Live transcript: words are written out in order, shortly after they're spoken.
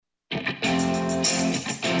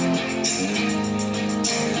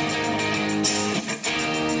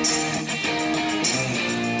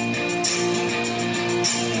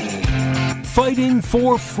fighting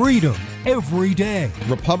for freedom every day.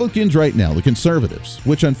 Republicans right now, the conservatives,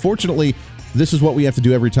 which unfortunately, this is what we have to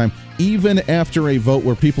do every time. Even after a vote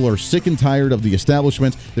where people are sick and tired of the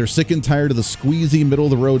establishment, they're sick and tired of the squeezy,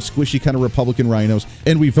 middle-of-the-road, squishy kind of Republican rhinos,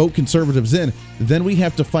 and we vote conservatives in, then we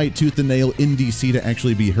have to fight tooth and nail in D.C. to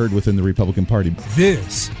actually be heard within the Republican Party.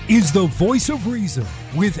 This is the Voice of Reason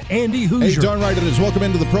with Andy Hoosier. Hey, darn right it is. Welcome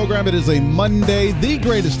into the program. It is a Monday, the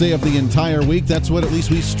greatest day of the entire week. That's what at least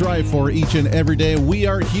we strive for each and every day. We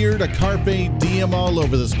are here to carpe diem all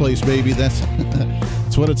over this place, baby. That's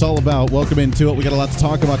what it's all about. Welcome into it. We got a lot to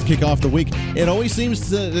talk about to kick off the week. It always seems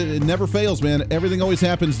to, it never fails, man. Everything always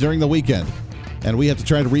happens during the weekend. And we have to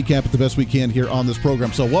try to recap it the best we can here on this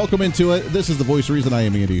program. So welcome into it. This is the Voice of Reason. I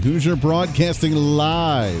am Andy Hoosier, broadcasting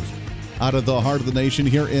live out of the heart of the nation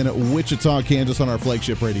here in Wichita, Kansas on our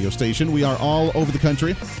flagship radio station. We are all over the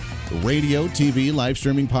country. Radio, TV, live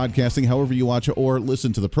streaming, podcasting, however you watch or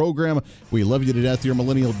listen to the program. We love you to death. Your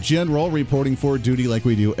Millennial General reporting for duty like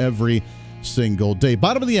we do every single day.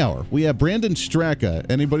 Bottom of the hour, we have Brandon Straka.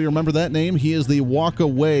 Anybody remember that name? He is the Walk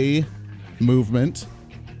Away movement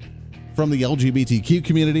from the LGBTQ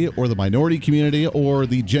community or the minority community or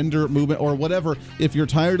the gender movement or whatever. If you're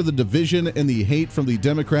tired of the division and the hate from the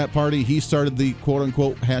Democrat Party, he started the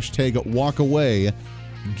quote-unquote hashtag Walk Away,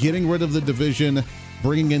 getting rid of the division,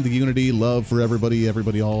 bringing in the unity, love for everybody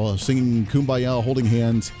all singing Kumbaya, holding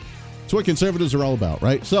hands. It's what conservatives are all about,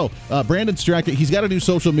 right? So, Brandon Straka, he's got a new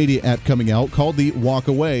social media app coming out called the Walk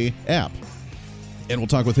Away app. And we'll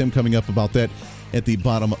talk with him coming up about that at the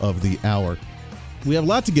bottom of the hour. We have a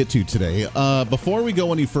lot to get to today. Before we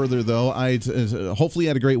go any further, though, I hopefully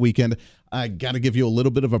had a great weekend. I got to give you a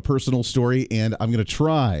little bit of a personal story, and I'm going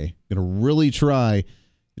to really try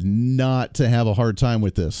not to have a hard time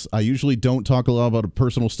with this. I usually don't talk a lot about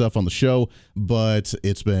personal stuff on the show, but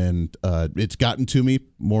it's gotten to me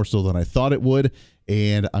more so than I thought it would,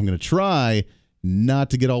 and I'm going to try not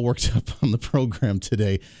to get all worked up on the program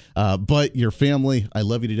today. But your family, I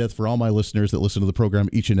love you to death for all my listeners that listen to the program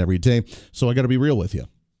each and every day. So I got to be real with you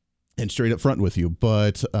and straight up front with you.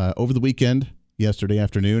 But over the weekend, yesterday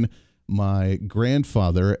afternoon, my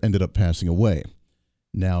grandfather ended up passing away.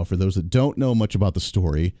 Now, for those that don't know much about the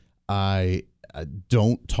story, I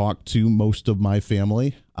don't talk to most of my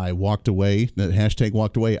family. I walked away, that hashtag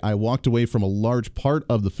walked away. I walked away from a large part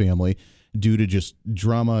of the family due to just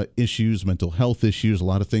drama issues, mental health issues, a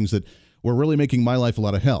lot of things that were really making my life a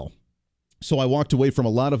lot of hell. So I walked away from a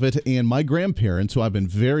lot of it, and my grandparents, who I've been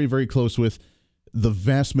very, very close with the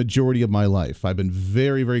vast majority of my life. I've been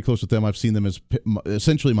very, very close with them. I've seen them as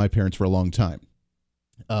essentially my parents for a long time.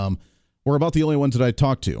 We're about the only ones that I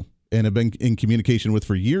talk to and have been in communication with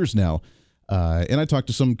for years now. And I talked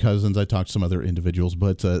to some cousins. I talked to some other individuals,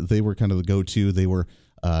 but they were kind of the go-to. They were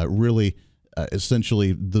really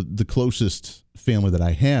essentially the closest family that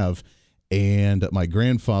I have. And my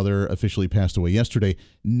grandfather officially passed away yesterday,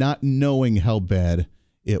 not knowing how bad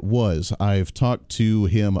it was. I've talked to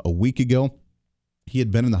him a week ago. He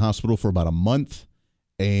had been in the hospital for about a month,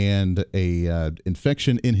 and a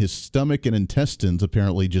infection in his stomach and intestines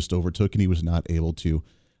apparently just overtook, and he was not able to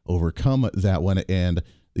overcome that one. And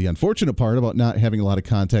the unfortunate part about not having a lot of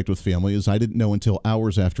contact with family is I didn't know until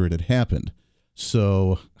hours after it had happened.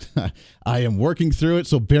 So I am working through it,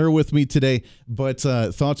 so bear with me today. But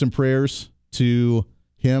thoughts and prayers to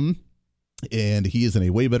him, and he is in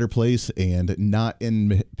a way better place and not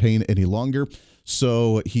in pain any longer.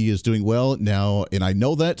 So he is doing well now, and I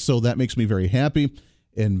know that, so that makes me very happy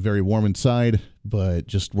and very warm inside, but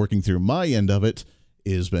just working through my end of it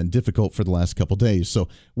has been difficult for the last couple days. So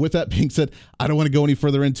with that being said, I don't want to go any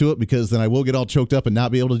further into it because then I will get all choked up and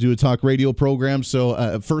not be able to do a talk radio program.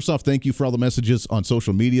 So first off, thank you for all the messages on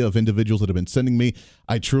social media of individuals that have been sending me.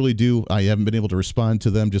 I truly do. I haven't been able to respond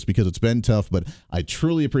to them just because it's been tough, but I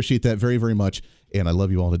truly appreciate that very, very much. And I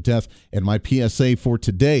love you all to death. And my PSA for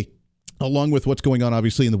today, along with what's going on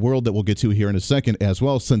obviously in the world that we'll get to here in a second as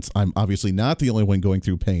well, since I'm obviously not the only one going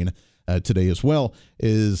through pain today as well,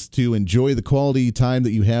 is to enjoy the quality time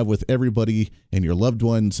that you have with everybody and your loved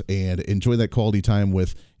ones, and enjoy that quality time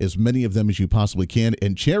with as many of them as you possibly can,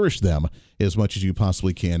 and cherish them as much as you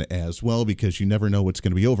possibly can as well, because you never know what's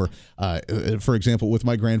going to be over. For example, with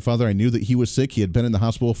my grandfather, I knew that he was sick. He had been in the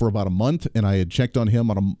hospital for about a month, and I had checked on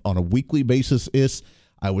him on a weekly basis.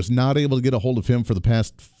 I was not able to get a hold of him for the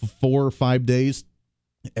past 4 or 5 days,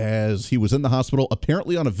 as he was in the hospital,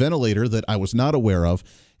 apparently on a ventilator that I was not aware of,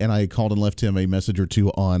 and I called and left him a message or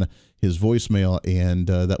two on his voicemail, and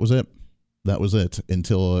that was it. That was it,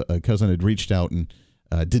 until a cousin had reached out and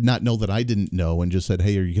did not know that I didn't know, and just said,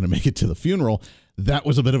 hey, are you going to make it to the funeral? That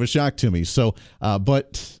was a bit of a shock to me. So,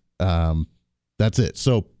 but that's it.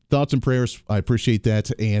 So thoughts and prayers. I appreciate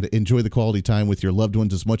that, and enjoy the quality time with your loved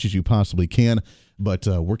ones as much as you possibly can. But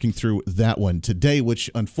working through that one today,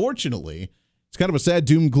 which unfortunately, it's kind of a sad,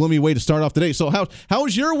 doom, gloomy way to start off the day. So how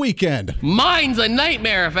was your weekend? Mine's a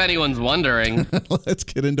nightmare, if anyone's wondering. Let's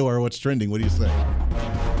get into our What's Trending. What do you say?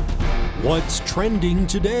 What's trending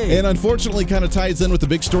today? And unfortunately kind of ties in with the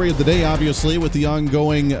big story of the day, obviously, with the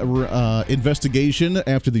ongoing investigation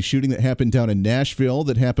after the shooting that happened down in Nashville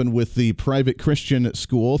that happened with the private Christian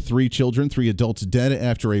school. 3 children, 3 adults dead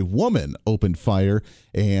after a woman opened fire.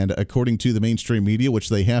 And according to the mainstream media, which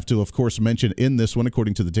they have to, of course, mention in this one,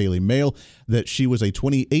 according to the Daily Mail, that she was a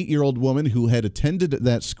 28-year-old woman who had attended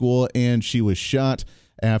that school, and she was shot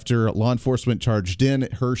after law enforcement charged in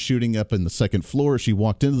her shooting up in the second floor. She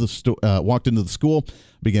walked into the school,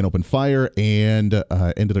 began open fire, and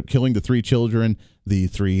ended up killing the 3 children, the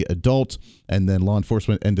 3 adults, and then law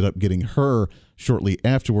enforcement ended up getting her shortly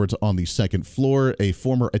afterwards on the second floor. A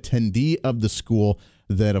former attendee of the school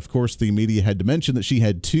that, of course, the media had to mention that she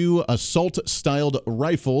had 2 assault-styled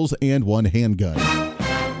rifles and 1 handgun.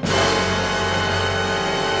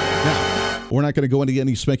 Now, we're not going to go into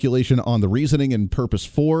any speculation on the reasoning and purpose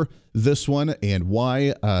for this one and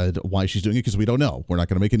why she's doing it, because we don't know. We're not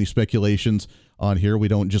going to make any speculations on here. We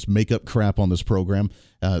don't just make up crap on this program.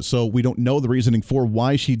 So we don't know the reasoning for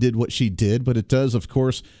why she did what she did, but it does, of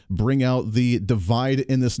course, bring out the divide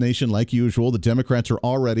in this nation like usual. The Democrats are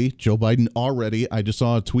already, Joe Biden already, I just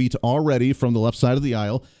saw a tweet already from the left side of the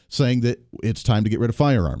aisle saying that it's time to get rid of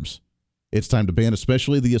firearms. It's time to ban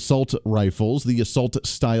especially the assault rifles, the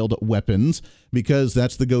assault-styled weapons, because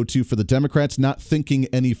that's the go-to for the Democrats, not thinking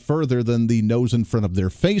any further than the nose in front of their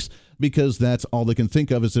face, because that's all they can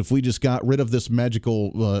think of is if we just got rid of this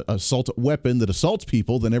magical assault weapon that assaults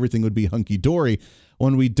people, then everything would be hunky-dory,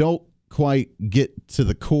 when we don't quite get to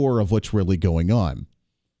the core of what's really going on.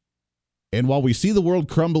 And while we see the world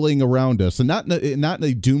crumbling around us, and not in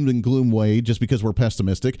a doom and gloom way just because we're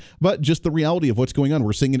pessimistic, but just the reality of what's going on,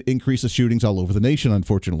 we're seeing an increase of shootings all over the nation,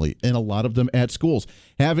 unfortunately, and a lot of them at schools.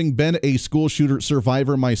 Having been a school shooter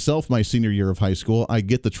survivor myself my senior year of high school, I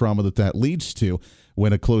get the trauma that leads to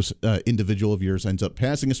when a close individual of yours ends up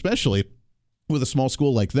passing, especially with a small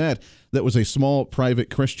school like that was a small private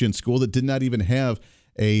Christian school that did not even have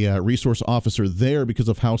a resource officer there because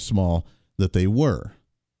of how small that they were.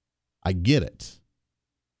 I get it.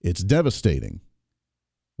 It's devastating.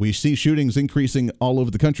 We see shootings increasing all over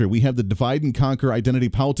the country. We have the divide and conquer identity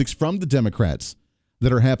politics from the Democrats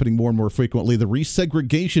that are happening more and more frequently. The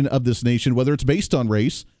resegregation of this nation, whether it's based on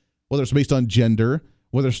race, whether it's based on gender,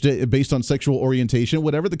 whether it's based on sexual orientation,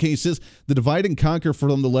 whatever the case is, the divide and conquer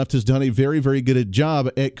from the left has done a very, very good job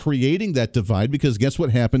at creating that divide, because guess what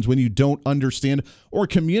happens when you don't understand or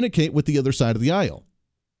communicate with the other side of the aisle?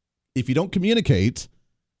 If you don't communicate,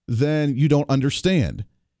 then you don't understand.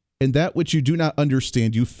 And that which you do not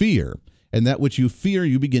understand, you fear. And that which you fear,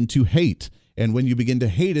 you begin to hate. And when you begin to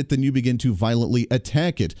hate it, then you begin to violently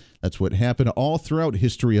attack it. That's what happened all throughout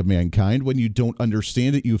history of mankind. When you don't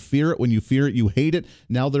understand it, you fear it. When you fear it, you hate it.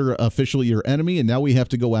 Now they're officially your enemy, and now we have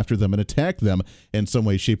to go after them and attack them in some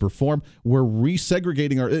way, shape, or form. We're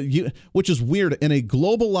resegregating which is weird in a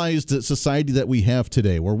globalized society that we have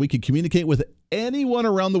today, where we can communicate with anyone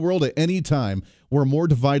around the world at any time. We're more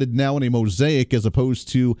divided now in a mosaic as opposed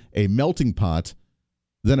to a melting pot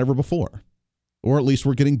than ever before. Or at least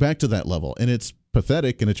we're getting back to that level. And it's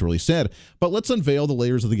pathetic and it's really sad. But let's unveil the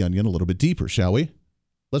layers of the onion a little bit deeper, shall we?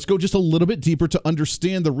 Let's go just a little bit deeper to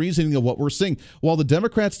understand the reasoning of what we're seeing. While the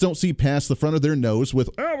Democrats don't see past the front of their nose with,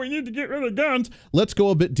 we need to get rid of guns, let's go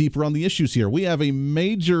a bit deeper on the issues here. We have a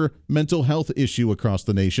major mental health issue across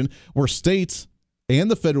the nation where states and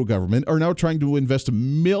the federal government are now trying to invest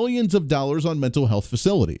millions of dollars on mental health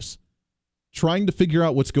facilities, trying to figure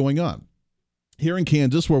out what's going on. Here in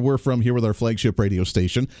Kansas, where we're from here with our flagship radio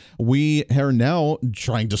station, we are now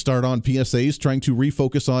trying to start on PSAs, trying to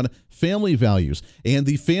refocus on family values and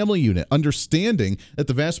the family unit, understanding that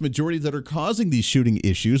the vast majority that are causing these shooting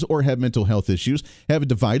issues or have mental health issues have a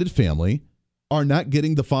divided family, are not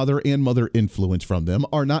getting the father and mother influence from them,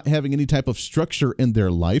 are not having any type of structure in their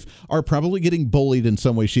life, are probably getting bullied in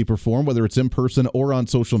some way, shape, or form, whether it's in person or on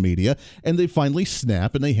social media, and they finally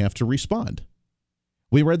snap and they have to respond.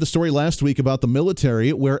 We read the story last week about the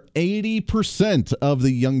military where 80% of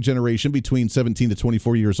the young generation between 17 to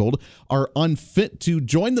 24 years old are unfit to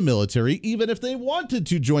join the military. Even if they wanted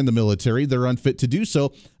to join the military, they're unfit to do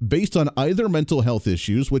so based on either mental health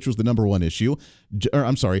issues, which was the number one issue,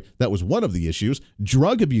 that was one of the issues,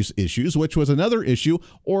 drug abuse issues, which was another issue,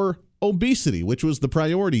 or obesity, which was the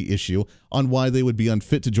priority issue on why they would be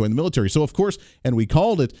unfit to join the military. So, of course, and we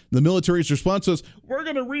called it, the military's response was, we're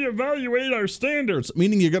going to reevaluate our standards,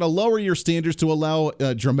 meaning you're going to lower your standards to allow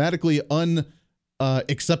dramatically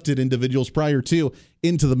accepted individuals prior to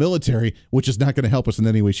into the military, which is not going to help us in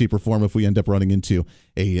any way, shape, or form if we end up running into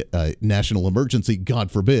a national emergency,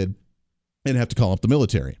 God forbid, and have to call up the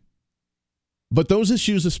military. But those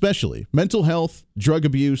issues especially, mental health, drug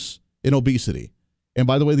abuse, and obesity. And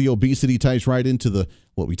by the way, the obesity ties right into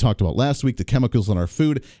what we talked about last week, the chemicals in our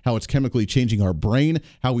food, how it's chemically changing our brain,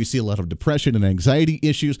 how we see a lot of depression and anxiety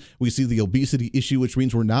issues. We see the obesity issue, which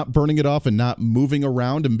means we're not burning it off and not moving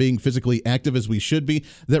around and being physically active as we should be.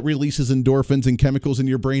 That releases endorphins and chemicals in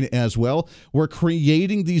your brain as well. We're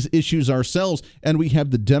creating these issues ourselves, and we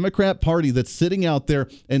have the Democrat Party that's sitting out there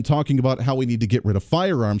and talking about how we need to get rid of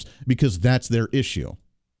firearms because that's their issue.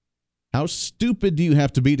 How stupid do you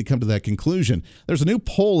have to be to come to that conclusion? There's a new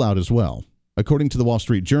poll out as well, according to the Wall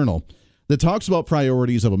Street Journal, that talks about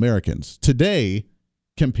priorities of Americans today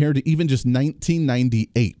compared to even just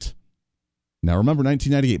 1998. Now, remember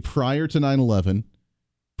 1998, prior to 9/11,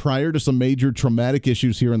 prior to some major traumatic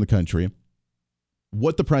issues here in the country,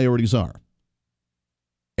 what the priorities are.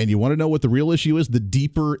 And you want to know what the real issue is? The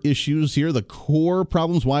deeper issues here, the core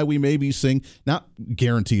problems, why we may be seeing, not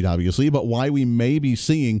guaranteed, obviously, but why we may be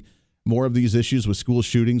seeing more of these issues with school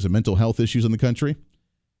shootings and mental health issues in the country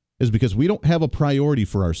is because we don't have a priority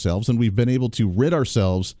for ourselves, and we've been able to rid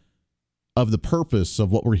ourselves of the purpose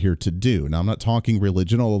of what we're here to do. Now, I'm not talking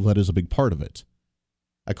religion, although that is a big part of it.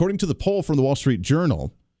 According to the poll from the Wall Street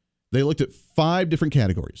Journal, they looked at 5 different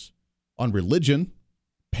categories on religion,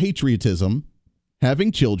 patriotism,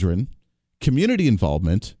 having children, community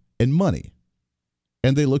involvement, and money.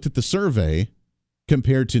 And they looked at the survey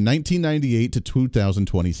compared to 1998 to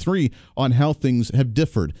 2023 on how things have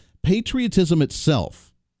differed. Patriotism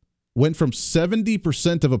itself went from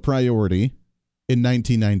 70% of a priority in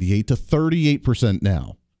 1998 to 38%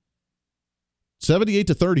 now. 78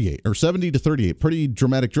 to 38, or 70 to 38, pretty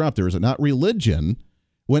dramatic drop there, is it not? Religion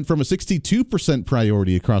went from a 62%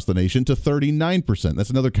 priority across the nation to 39%. That's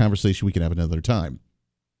another conversation we can have another time.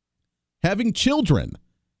 Having children,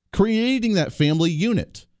 creating that family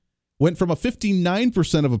unit, went from a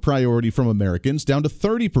 59% of a priority from Americans down to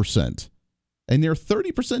 30%. A near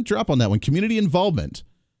 30% drop on that one. Community involvement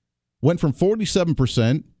went from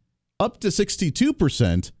 47% up to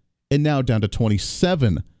 62% and now down to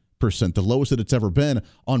 27%, the lowest that it's ever been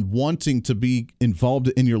on wanting to be involved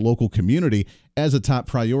in your local community as a top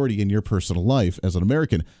priority in your personal life as an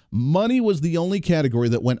American. Money was the only category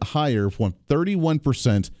that went higher from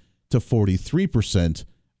 31% to 43%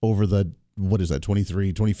 over the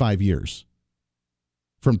 25 years.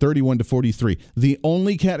 From 31 to 43, the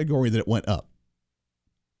only category that it went up.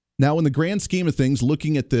 Now, in the grand scheme of things,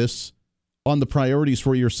 looking at this on the priorities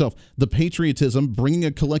for yourself, the patriotism, bringing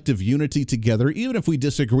a collective unity together, even if we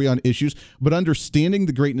disagree on issues, but understanding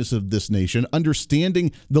the greatness of this nation,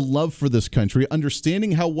 understanding the love for this country,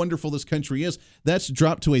 understanding how wonderful this country is, that's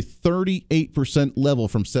dropped to a 38% level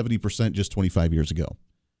from 70% just 25 years ago.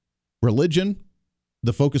 Religion,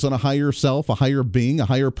 the focus on a higher self, a higher being, a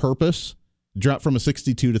higher purpose, dropped from a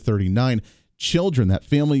 62 to 39. Children, that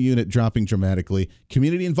family unit dropping dramatically.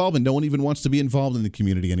 Community involvement, no one even wants to be involved in the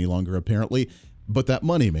community any longer, apparently. But that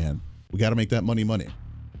money, man, we got to make that money.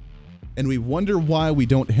 And we wonder why we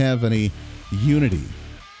don't have any unity,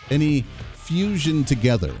 any fusion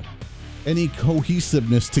together, any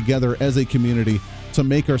cohesiveness together as a community to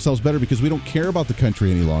make ourselves better, because we don't care about the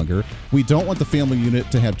country any longer. We don't want the family unit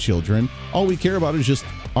to have children. All we care about is just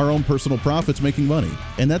our own personal profits making money.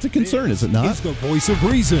 And that's a concern, is it not? It's the Voice of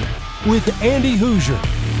Reason with Andy Hoosier.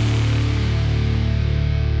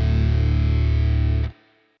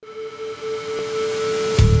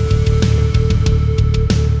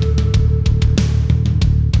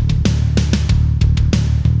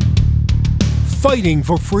 Fighting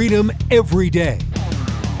for freedom every day.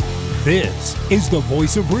 This is the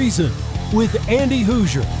Voice of Reason with Andy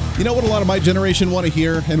Hoosier. You know what a lot of my generation want to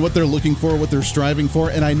hear and what they're looking for, what they're striving for?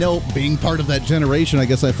 And I know being part of that generation, I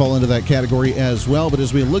guess I fall into that category as well. But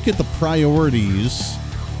as we look at the priorities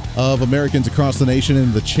of Americans across the nation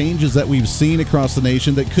and the changes that we've seen across the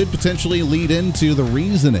nation that could potentially lead into the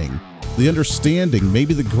reasoning, the understanding,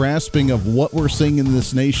 maybe the grasping of what we're seeing in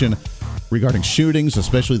this nation regarding shootings,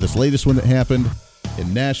 especially this latest one that happened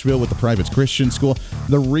in Nashville with the private Christian school.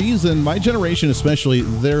 The reason, my generation especially,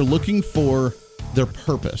 they're looking for their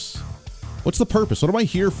purpose. What's the purpose? What am I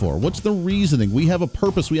here for? What's the reasoning? We have a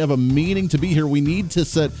purpose. We have a meaning to be here. We need to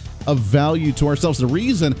set a value to ourselves. The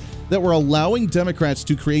reason that we're allowing Democrats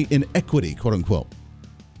to create inequity, quote unquote,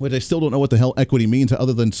 which I still don't know what the hell equity means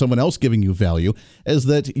other than someone else giving you value, is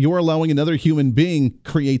that you're allowing another human being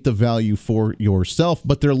create the value for yourself,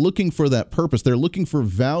 but they're looking for that purpose. They're looking for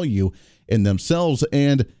value in themselves,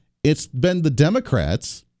 and it's been the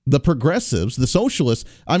Democrats, the progressives, the socialists.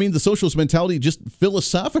 I mean, the socialist mentality just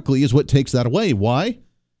philosophically is what takes that away. Why?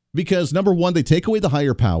 Because, number one, they take away the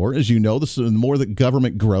higher power. As you know, the more that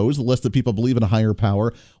government grows, the less that people believe in a higher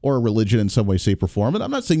power or a religion in some way, shape, or form. And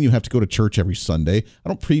I'm not saying you have to go to church every Sunday. I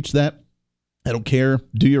don't preach that. I don't care.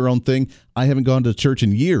 Do your own thing. I haven't gone to church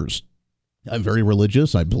in years. I'm very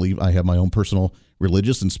religious. I believe I have my own personal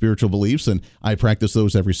religious and spiritual beliefs, and I practice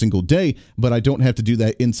those every single day, but I don't have to do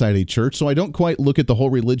that inside a church. So I don't quite look at the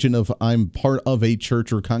whole religion of I'm part of a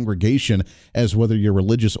church or congregation as whether you're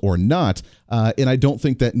religious or not. And I don't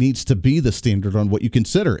think that needs to be the standard on what you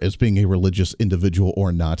consider as being a religious individual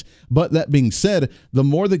or not. But that being said, the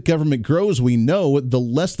more that government grows, we know the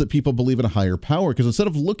less that people believe in a higher power, because instead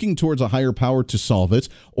of looking towards a higher power to solve it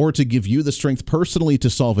or to give you the strength personally to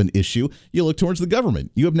solve an issue, you look towards the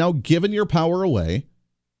government. You have now given your power away,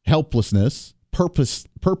 helplessness,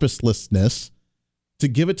 purposelessness, to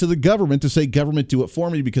give it to the government to say, government, do it for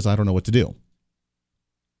me because I don't know what to do.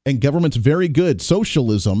 And government's very good.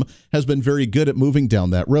 Socialism has been very good at moving down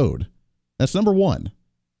that road. That's number one.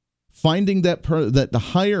 Finding that the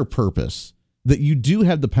higher purpose, that you do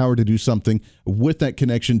have the power to do something with that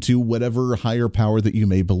connection to whatever higher power that you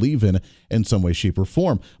may believe in some way, shape, or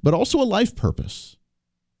form, but also a life purpose.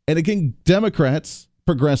 And again, Democrats,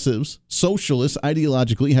 progressives, socialists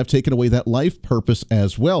ideologically have taken away that life purpose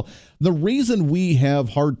as well. The reason we have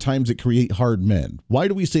hard times that create hard men. Why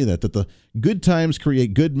do we say that? That the good times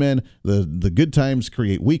create good men, the good times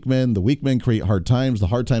create weak men, the weak men create hard times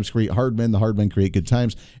create hard men, the hard men create good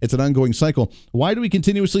times. It's an ongoing cycle. Why do we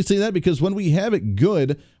continuously say that? Because when we have it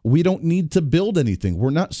good, we don't need to build anything. We're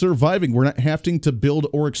not surviving. We're not having to build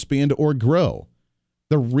or expand or grow.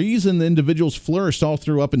 The reason the individuals flourished all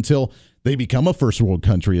through up until they become a first world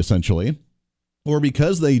country, essentially, or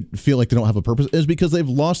because they feel like they don't have a purpose, is because they've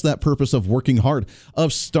lost that purpose of working hard,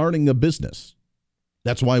 of starting a business.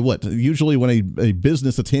 That's why usually when a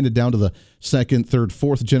business that's handed down to the second, third,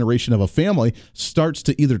 fourth generation of a family starts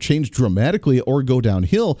to either change dramatically or go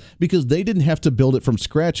downhill because they didn't have to build it from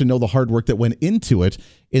scratch and know the hard work that went into it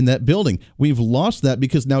in that building. We've lost that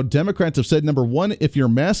because now Democrats have said, number one, if you're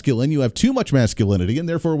masculine, you have too much masculinity, and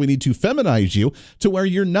therefore we need to feminize you to where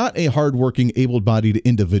you're not a hardworking, able-bodied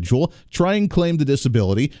individual. Try and claim the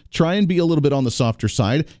disability. Try and be a little bit on the softer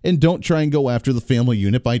side, and don't try and go after the family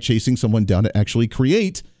unit by chasing someone down to actually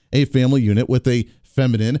create a family unit with a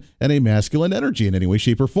feminine and a masculine energy in any way,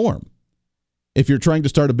 shape, or form. If you're trying to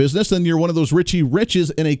start a business, then you're one of those richy riches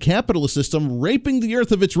in a capitalist system, raping the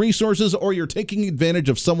earth of its resources, or you're taking advantage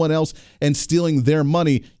of someone else and stealing their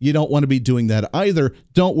money. You don't want to be doing that either.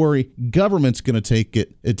 Don't worry, government's going to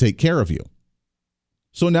take care of you.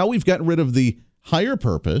 So now we've gotten rid of the higher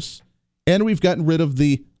purpose, and we've gotten rid of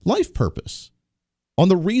the life purpose. On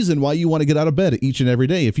the reason why you want to get out of bed each and every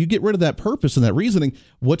day. If you get rid of that purpose and that reasoning,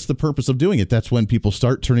 what's the purpose of doing it? That's when people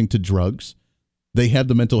start turning to drugs. They have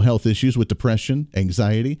the mental health issues with depression,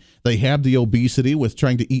 anxiety. They have the obesity with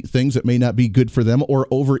trying to eat things that may not be good for them or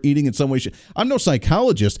overeating in some way. I'm no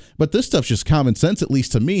psychologist, but this stuff's just common sense, at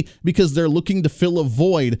least to me, because they're looking to fill a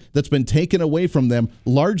void that's been taken away from them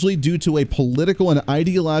largely due to a political and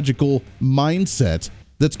ideological mindset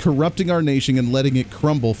that's corrupting our nation and letting it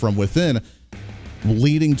crumble from within,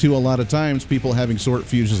 leading to a lot of times people having short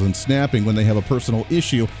fuses and snapping when they have a personal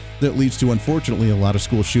issue that leads to, unfortunately, a lot of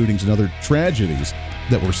school shootings and other tragedies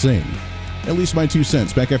that we're seeing. At least my 2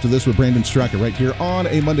 cents. Back after this with Brandon Straka right here on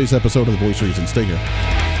a Monday's episode of The Voice of Reason. Stay here.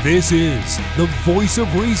 This is The Voice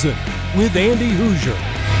of Reason with Andy Hoosier.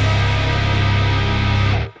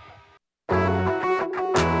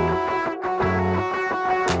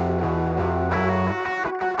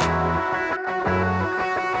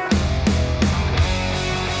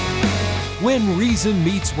 When Reason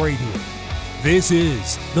Meets Radio. This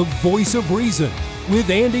is The Voice of Reason with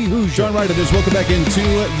Andy Hoosier. John Wright it is. Welcome back into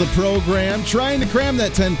the program. Trying to cram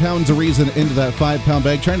that 10 pounds of reason into that 5-pound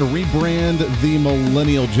bag. Trying to rebrand the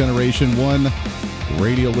millennial generation, one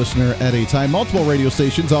radio listener at a time. Multiple radio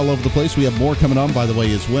stations all over the place. We have more coming on, by the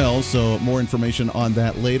way, as well. So more information on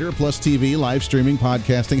that later. Plus TV, live streaming,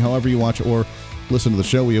 podcasting, however you watch or listen to the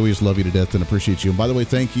show. We always love you to death and appreciate you. And by the way,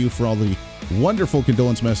 thank you for all the wonderful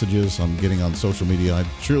condolence messages I'm getting on social media. I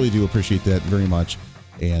truly do appreciate that very much.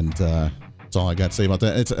 And that's all I got to say about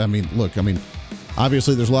that.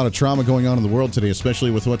 Obviously, there's a lot of trauma going on in the world today,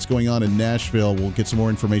 especially with what's going on in Nashville. We'll get some more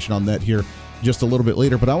information on that here just a little bit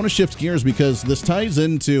later. But I want to shift gears because this ties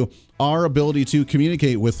into our ability to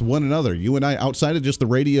communicate with one another. You and I, outside of just the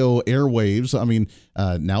radio airwaves, I mean,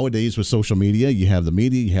 nowadays with social media, you have the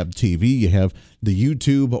media, you have TV, you have the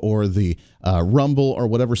YouTube or the Rumble or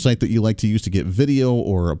whatever site that you like to use to get video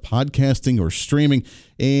or podcasting or streaming.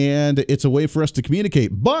 And it's a way for us to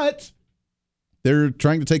communicate. But they're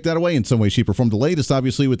trying to take that away in some way, shape, or form. The latest,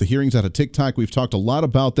 obviously, with the hearings out of TikTok. We've talked a lot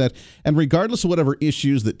about that. And regardless of whatever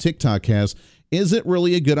issues that TikTok has, is it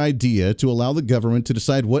really a good idea to allow the government to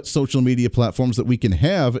decide what social media platforms that we can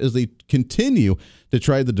have as they continue to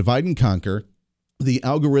try to divide and conquer the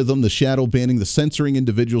algorithm, the shadow banning, the censoring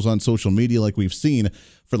individuals on social media like we've seen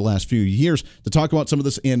for the last few years? To talk about some of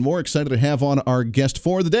this and more, excited to have on our guest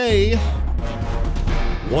for the day.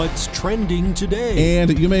 What's trending today?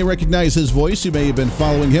 And you may recognize his voice. You may have been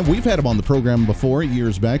following him. We've had him on the program before,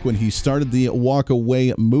 years back, when he started the Walk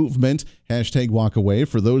Away movement. Hashtag Walk Away.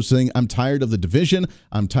 For those saying, I'm tired of the division.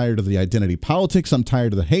 I'm tired of the identity politics. I'm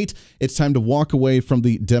tired of the hate. It's time to walk away from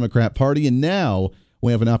the Democrat Party. And now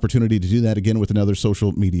we have an opportunity to do that again with another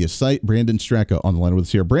social media site. Brandon Straka on the line with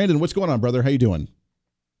us here. Brandon, what's going on, brother? How you doing?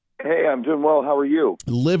 Hey, I'm doing well. How are you?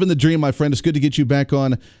 Living the dream, my friend. It's good to get you back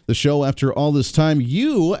on the show after all this time.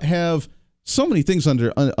 You have so many things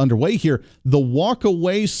underway here. The Walk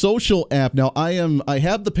Away social app. Now, I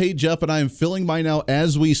have the page up, and I am filling mine out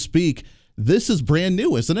as we speak. This is brand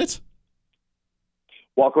new, isn't it?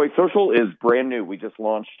 Walk Away Social is brand new. We just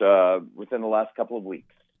launched within the last couple of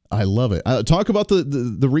weeks. I love it. Talk about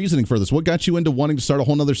the reasoning for this. What got you into wanting to start a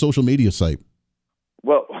whole other social media site?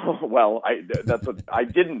 Well, that's what I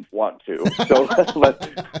didn't want to. So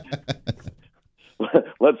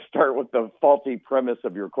let's start with the faulty premise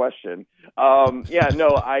of your question. I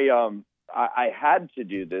had to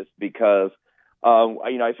do this because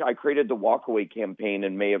I created the Walk Away campaign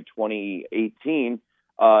in May of 2018. It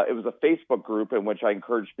was a Facebook group in which I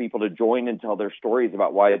encouraged people to join and tell their stories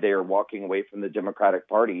about why they are walking away from the Democratic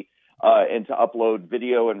Party. And to upload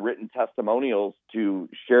video and written testimonials to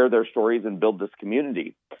share their stories and build this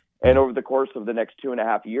community. And over the course of the next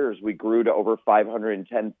 2.5 years, we grew to over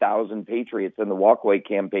 510,000 patriots in the Walkaway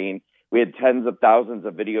campaign. We had tens of thousands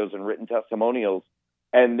of videos and written testimonials.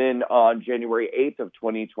 And then on January 8th of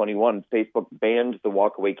 2021, Facebook banned the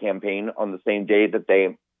Walkaway campaign on the same day that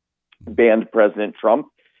they banned President Trump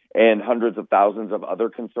and hundreds of thousands of other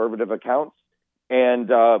conservative accounts. And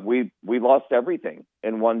we lost everything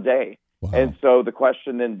in one day. Wow. And so the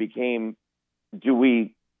question then became, do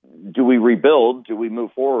we rebuild, do we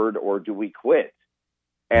move forward, or do we quit?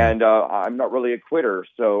 And I'm not really a quitter,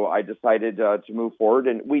 so I decided to move forward.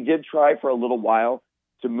 And we did try for a little while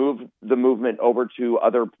to move the movement over to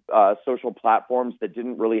other social platforms that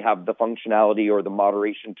didn't really have the functionality or the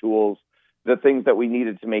moderation tools, the things that we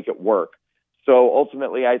needed to make it work. So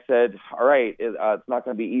ultimately I said, all right, it's not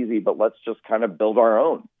going to be easy, but let's just kind of build our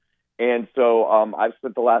own. And so I've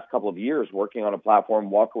spent the last couple of years working on a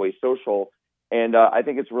platform, Walkaway Social, and I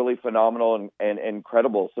think it's really phenomenal and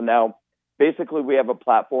incredible. So now basically we have a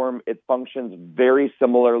platform. It functions very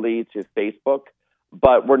similarly to Facebook,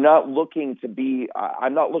 but we're not looking to be,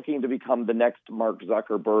 I'm not looking to become the next Mark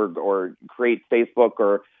Zuckerberg or create Facebook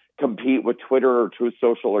or compete with Twitter or Truth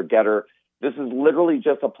Social or Getter. This is literally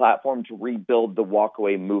just a platform to rebuild the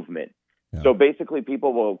Walkaway movement. Yeah. So basically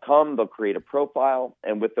people will come, they'll create a profile,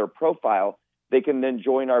 and with their profile, they can then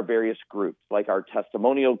join our various groups, like our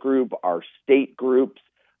testimonial group, our state groups.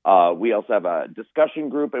 We also have a discussion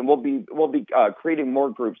group, and we'll be creating more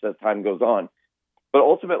groups as time goes on. But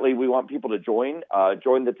ultimately, we want people to join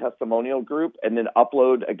the testimonial group, and then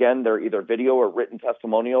upload, again, their either video or written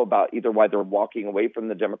testimonial about either why they're walking away from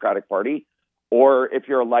the Democratic Party, or if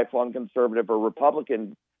you're a lifelong conservative or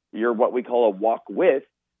Republican, you're what we call a walk with.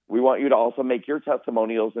 We want you to also make your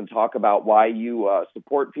testimonials and talk about why you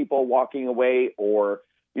support people walking away, or,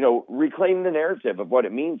 reclaim the narrative of what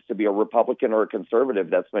it means to be a Republican or a conservative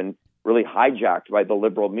that's been really hijacked by the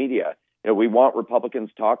liberal media. We want Republicans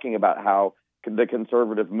talking about how the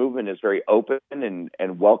conservative movement is very open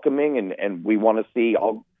and welcoming, and we want to see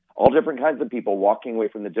all different kinds of people walking away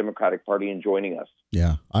from the Democratic Party and joining us.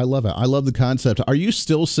 Yeah, I love it. I love the concept. Are you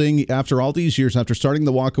still seeing, after all these years, after starting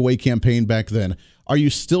the Walk Away campaign back then, are you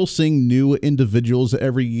still seeing new individuals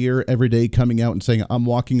every year, every day coming out and saying, I'm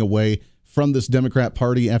walking away from this Democrat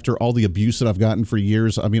Party after all the abuse that I've gotten for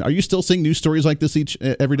years? I mean, are you still seeing new stories like this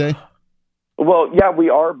every day? Well, yeah, we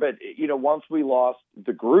are. But, once we lost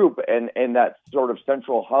the group and that sort of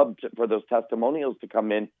central hub for those testimonials to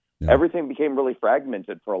come in, everything became really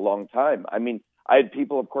fragmented for a long time. I mean, I had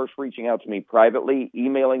people, of course, reaching out to me privately,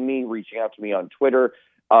 emailing me, reaching out to me on Twitter.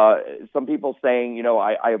 Some people saying,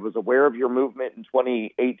 I was aware of your movement in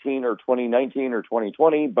 2018 or 2019 or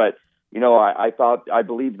 2020, but, I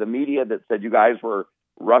believed the media that said you guys were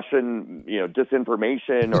Russian,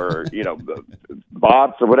 disinformation or,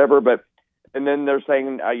 bots or whatever. And then they're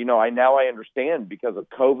saying, I understand because of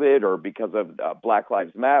COVID or because of Black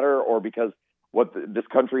Lives Matter or because what this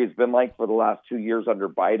country has been like for the last 2 years under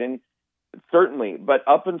Biden. Certainly. But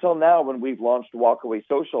up until now, when we've launched Walkaway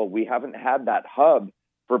Social, we haven't had that hub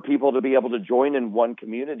for people to be able to join in one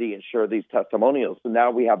community and share these testimonials. So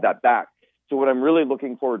now we have that back. So what I'm really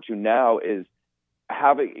looking forward to now is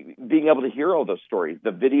being able to hear all those stories,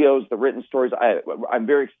 the videos, the written stories. I'm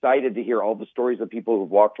very excited to hear all the stories of people who've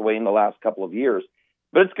walked away in the last couple of years.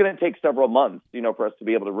 But it's going to take several months, for us to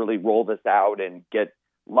be able to really roll this out and get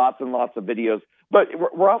lots and lots of videos. But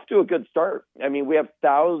we're off to a good start. I mean, we have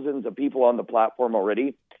thousands of people on the platform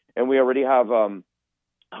already, and we already have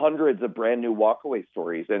hundreds of brand new walkaway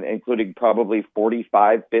stories, and including probably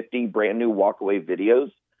 45, 50 brand new walkaway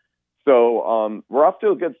videos. So we're off to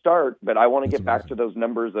a good start, but I want to get back to those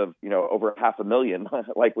numbers of, over 500,000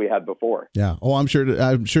 like we had before. Yeah. Oh, I'm sure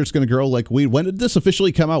it's going to grow like weed. When did this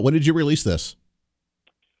officially come out? When did you release this?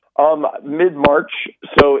 Mid-March.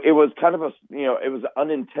 So it was kind of it was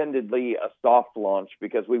unintendedly a soft launch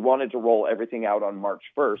because we wanted to roll everything out on March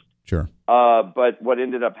 1st. Sure. But what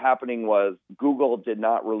ended up happening was Google did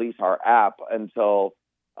not release our app until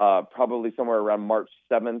probably somewhere around March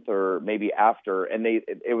 7th or maybe after. And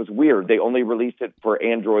it was weird. They only released it for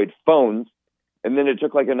Android phones. And then it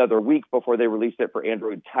took like another week before they released it for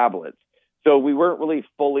Android tablets. So we weren't really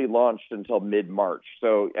fully launched until mid-March.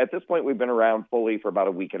 So at this point, we've been around fully for about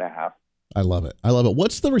a week and a half. I love it.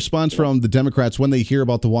 What's the response from the Democrats when they hear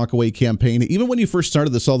about the Walkaway campaign? Even when you first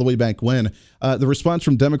started this all the way back when, the response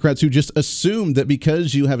from Democrats who just assumed that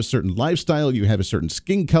because you have a certain lifestyle, you have a certain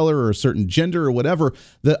skin color or a certain gender or whatever,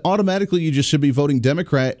 that automatically you just should be voting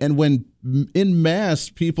Democrat. And when en masse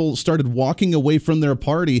people started walking away from their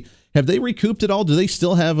party, have they recouped it all? Do they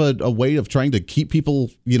still have a way of trying to keep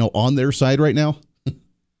people, on their side right now?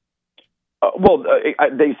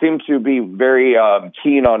 They seem to be very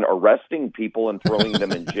keen on arresting people and throwing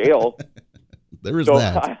them in jail. There is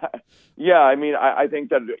that. I think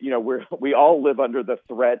that we all live under the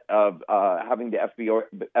threat of having the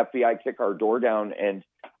FBI kick our door down and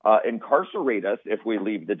incarcerate us if we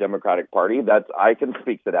leave the Democratic Party. I can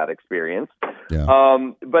speak to that experience. Yeah.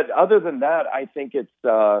 But other than that, I think it's.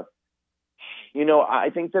 I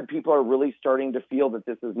think that people are really starting to feel that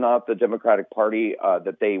this is not the Democratic Party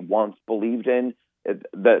that they once believed in.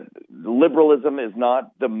 That liberalism is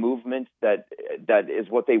not the movement that is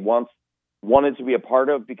what they once wanted to be a part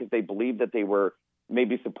of because they believed that they were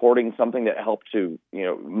maybe supporting something that helped to,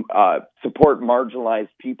 support marginalized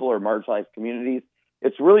people or marginalized communities.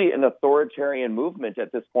 It's really an authoritarian movement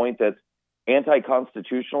at this point that's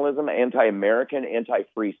anti-constitutionalism, anti-American,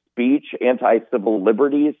 anti-free speech, anti-civil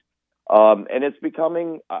liberties. And it's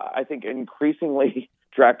becoming, I think, increasingly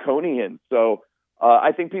draconian. So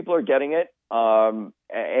I think people are getting it. I'm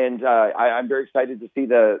very excited to see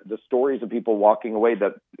the stories of people walking away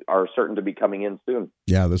that are certain to be coming in soon.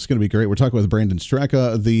 Yeah, this is going to be great. We're talking with Brandon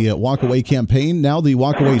Straka, the Walkaway campaign, now the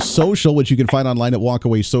Walkaway Social, which you can find online at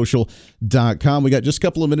walkawaysocial.com. We got just a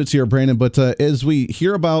couple of minutes here, Brandon, but as we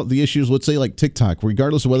hear about the issues, let's say like TikTok,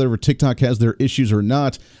 regardless of whether TikTok has their issues or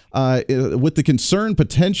not, with the concern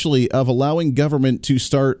potentially of allowing government to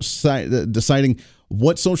start deciding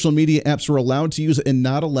what social media apps are allowed to use and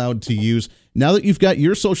not allowed to use. Now that you've got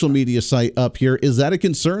your social media site up here, is that a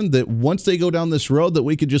concern that once they go down this road that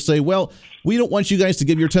we could just say, well, we don't want you guys to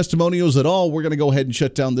give your testimonials at all. We're going to go ahead and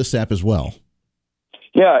shut down this app as well?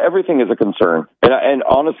 Yeah, everything is a concern. And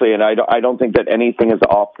honestly, I don't think that anything is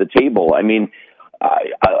off the table. I mean,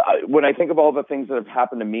 when I think of all the things that have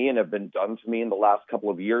happened to me and have been done to me in the last couple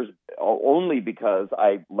of years, only because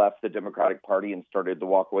I left the Democratic Party and started the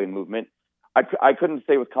Walkaway movement, I couldn't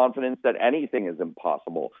say with confidence that anything is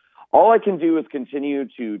impossible. All I can do is continue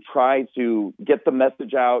to try to get the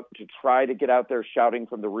message out, to try to get out there shouting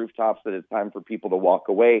from the rooftops that it's time for people to walk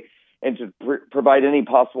away, and to provide any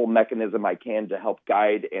possible mechanism I can to help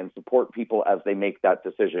guide and support people as they make that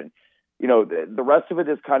decision. The rest of it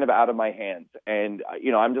is kind of out of my hands. And,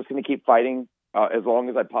 I'm just going to keep fighting as long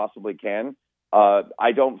as I possibly can.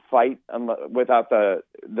 I don't fight without the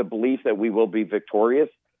belief that we will be victorious.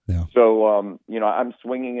 Yeah. So, I'm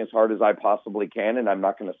swinging as hard as I possibly can, and I'm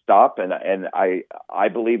not going to stop. And I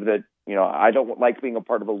believe that, I don't like being a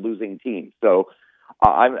part of a losing team. So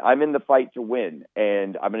I'm in the fight to win,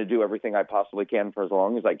 and I'm going to do everything I possibly can for as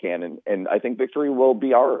long as I can. And I think victory will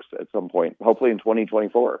be ours at some point, hopefully in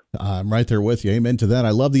 2024. I'm right there with you. Amen to that. I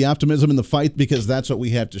love the optimism in the fight because that's what we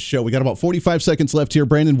have to show. We got about 45 seconds left here.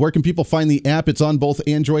 Brandon, where can people find the app? It's on both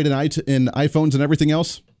Android and iPhones and everything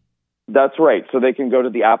else? That's right. So they can go to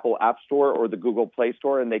the Apple App Store or the Google Play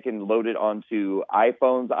Store, and they can load it onto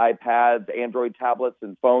iPhones, iPads, Android tablets,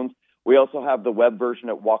 and phones. We also have the web version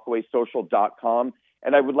at walkawaysocial.com.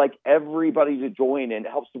 And I would like everybody to join and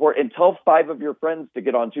help support, and tell 5 of your friends to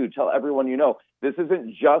get on too. Tell everyone you know. This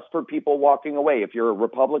isn't just for people walking away. If you're a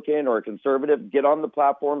Republican or a conservative, get on the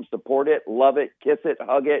platform, support it, love it, kiss it,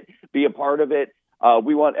 hug it, be a part of it.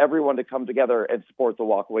 We want everyone to come together and support the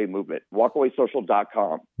Walkaway movement.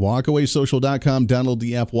 Walkawaysocial.com. Walkawaysocial.com. Download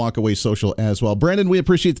the app Walkaway Social as well. Brandon, we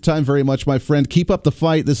appreciate the time very much, my friend. Keep up the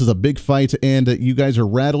fight. This is a big fight, and you guys are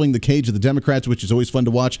rattling the cage of the Democrats, which is always fun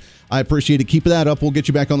to watch. I appreciate it. Keep that up. We'll get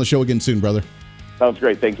you back on the show again soon, brother. Sounds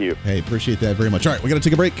great. Thank you. Hey, appreciate that very much. All right, we got to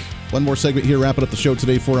take a break. One more segment here, wrapping up the show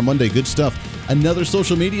today for a Monday. Good stuff. Another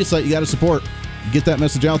social media site you got to support. Get that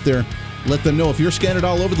message out there. Let them know if you're scattered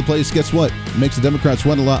all over the place, guess what? It makes the Democrats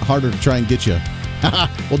run a lot harder to try and get you.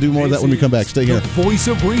 We'll do more of that when we come back. Stay here. The Voice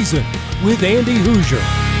of Reason with Andy Hoosier.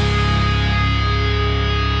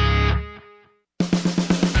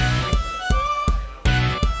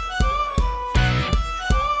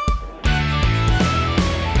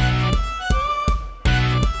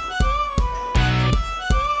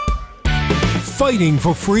 Fighting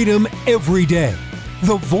for freedom every day.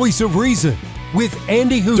 The Voice of Reason with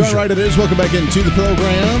Andy Hoosier. All right, it is. Welcome back into the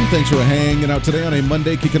program. Thanks for hanging out today on a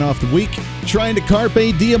Monday, kicking off the week. Trying to carpe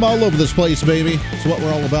diem all over this place, baby. That's what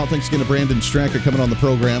we're all about. Thanks again to Brandon Stracker coming on the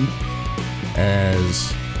program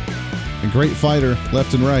as a great fighter,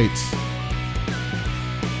 left and right.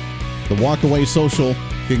 The Walkaway Social.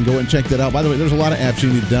 You can go and check that out. By the way, there's a lot of apps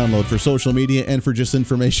you need to download for social media and for just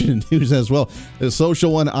information and news as well. The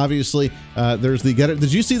social one, obviously, there's the Getter.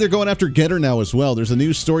 Did you see they're going after Getter now as well? There's a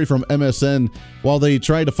news story from MSN. While they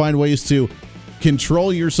try to find ways to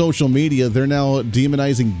control your social media, they're now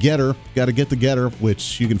demonizing Getter. Got to get the Getter,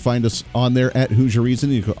 which you can find us on there at Hoosier Reason.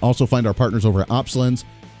 You can also find our partners over at OpsLens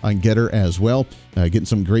on Getter as well. Getting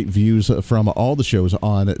some great views from all the shows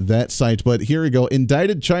on that site. But here we go.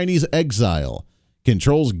 Indicted Chinese exile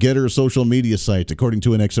controls Getter social media site, according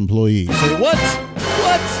to an ex-employee. Say what?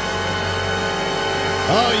 What?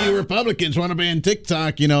 Oh, you Republicans want to ban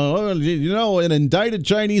TikTok, an indicted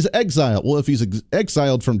Chinese exile. Well, if he's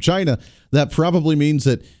exiled from China, that probably means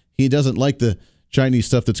that he doesn't like the Chinese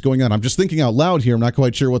stuff that's going on. I'm just thinking out loud here. I'm not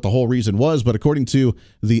quite sure what the whole reason was, but according to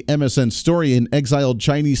the MSN story, an exiled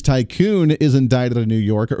Chinese tycoon is indicted in New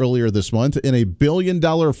York earlier this month in a $1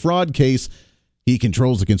 billion fraud case. He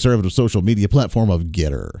controls the conservative social media platform of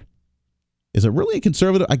Getter. Is it really a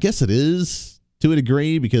conservative? I guess it is to a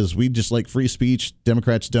degree because we just like free speech.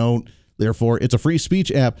 Democrats don't. Therefore, it's a free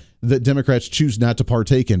speech app that Democrats choose not to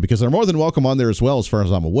partake in because they're more than welcome on there as well, as far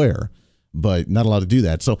as I'm aware, but not allowed to do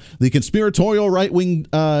that. So the conspiratorial right-wing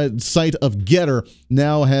site of Getter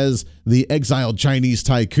now has the exiled Chinese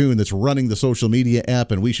tycoon that's running the social media app,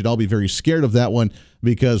 and we should all be very scared of that one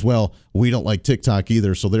because, well, we don't like TikTok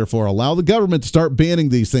either. So therefore, allow the government to start banning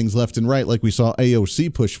these things left and right like we saw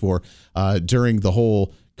AOC push for during the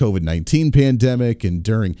whole COVID-19 pandemic and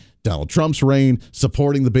during Donald Trump's reign,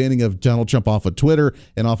 supporting the banning of Donald Trump off of Twitter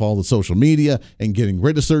and off all the social media and getting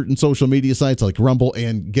rid of certain social media sites like Rumble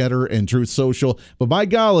and Getter and Truth Social. But by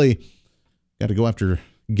golly, got to go after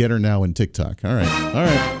Getter now and TikTok. All right.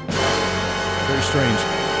 Very strange.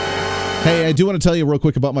 Hey, I do want to tell you real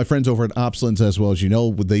quick about my friends over at OpsLens as well. As you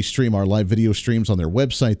know, they stream our live video streams on their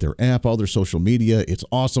website, their app, all their social media. It's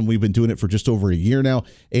awesome. We've been doing it for just over a year now,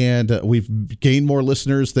 and we've gained more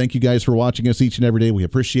listeners. Thank you guys for watching us each and every day. We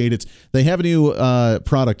appreciate it. They have a new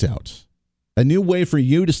product out, a new way for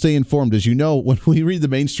you to stay informed. As you know, when we read the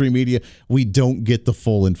mainstream media, we don't get the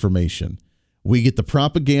full information. We get the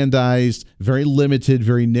propagandized, very limited,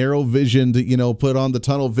 very narrow visioned, put on the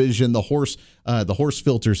tunnel vision, the horse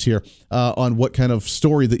filters here on what kind of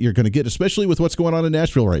story that you're going to get, especially with what's going on in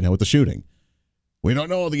Nashville right now with the shooting. We don't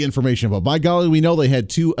know all the information, but by golly, we know they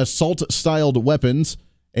had 2 assault-styled weapons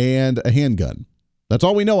and a handgun. That's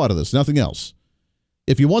all we know out of this, nothing else.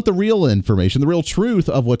 If you want the real information, the real truth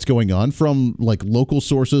of what's going on from like local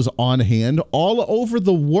sources on hand all over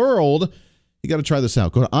the world, you got to try this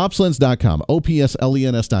out. Go to OpsLens.com,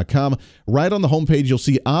 OPSLENS.com. Right on the homepage, you'll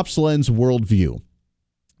see OpsLens Worldview.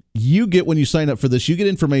 You get, when you sign up for this, you get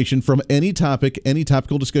information from any topic, any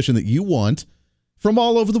topical discussion that you want from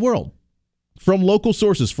all over the world. from local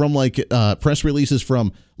sources, from like press releases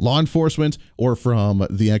from law enforcement or from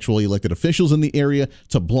the actual elected officials in the area,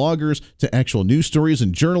 to bloggers, to actual news stories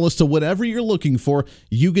and journalists, to whatever you're looking for.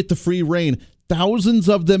 You get the free reign. Thousands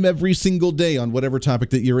of them every single day on whatever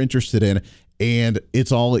topic that you're interested in. And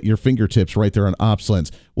it's all at your fingertips right there on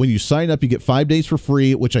OpsLens. When you sign up, you get 5 days for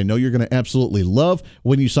free, which I know you're going to absolutely love.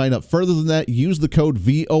 When you sign up further than that, use the code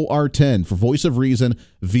VOR10 for Voice of Reason,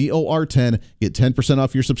 VOR10. Get 10%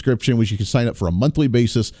 off your subscription, which you can sign up for a monthly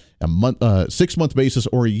basis, a 6-month basis,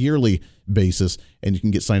 or a yearly basis, and you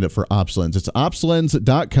can get signed up for OpsLens. It's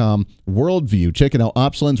OpsLens.com, Worldview. Check it out,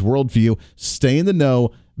 OpsLens Worldview. Stay in the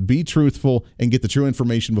know. Be truthful and get the true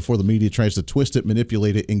information before the media tries to twist it,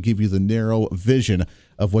 manipulate it, and give you the narrow vision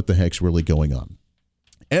of what the heck's really going on.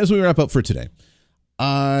 As we wrap up for today,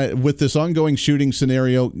 with this ongoing shooting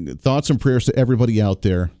scenario, thoughts and prayers to everybody out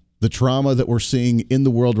there. The trauma that we're seeing in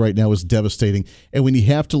the world right now is devastating. And when you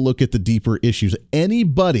have to look at the deeper issues,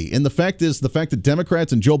 anybody, and the fact that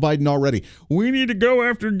Democrats and Joe Biden already, we need to go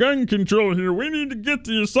after gun control here. We need to get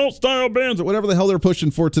the assault style bans or whatever the hell they're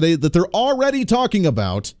pushing for today that they're already talking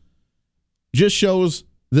about, just shows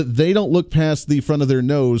that they don't look past the front of their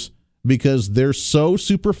nose because they're so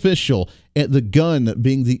superficial at the gun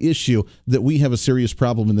being the issue that we have a serious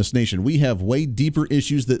problem in this nation. We have way deeper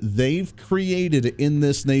issues that they've created in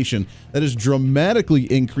this nation that has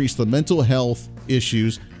dramatically increased the mental health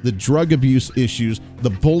issues, the drug abuse issues, the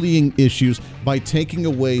bullying issues by taking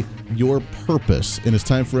away your purpose. And it's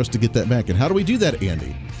time for us to get that back. And how do we do that,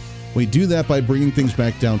 Andy? We do that by bringing things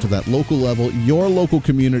back down to that local level, your local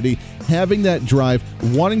community, having that drive,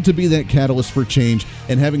 wanting to be that catalyst for change,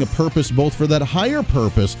 and having a purpose both for that higher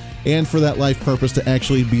purpose and for that life purpose to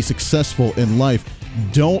actually be successful in life.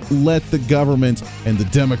 Don't let the government and the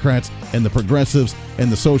Democrats and the progressives and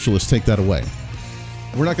the socialists take that away.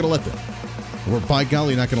 We're not going to let them. We're, by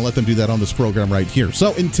golly, not going to let them do that on this program right here.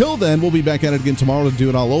 So until then, we'll be back at it again tomorrow to do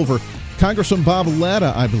it all over. Congressman Bob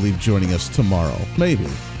Latta, I believe, joining us tomorrow. Maybe.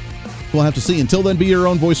 We'll have to see. Until then, be your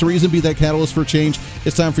own voice of reason. Be that catalyst for change.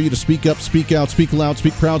 It's time for you to speak up, speak out, speak loud,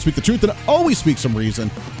 speak proud, speak the truth, and always speak some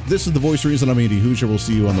reason. This is the Voice of Reason. I'm Andy Hoosier. We'll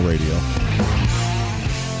see you on the radio.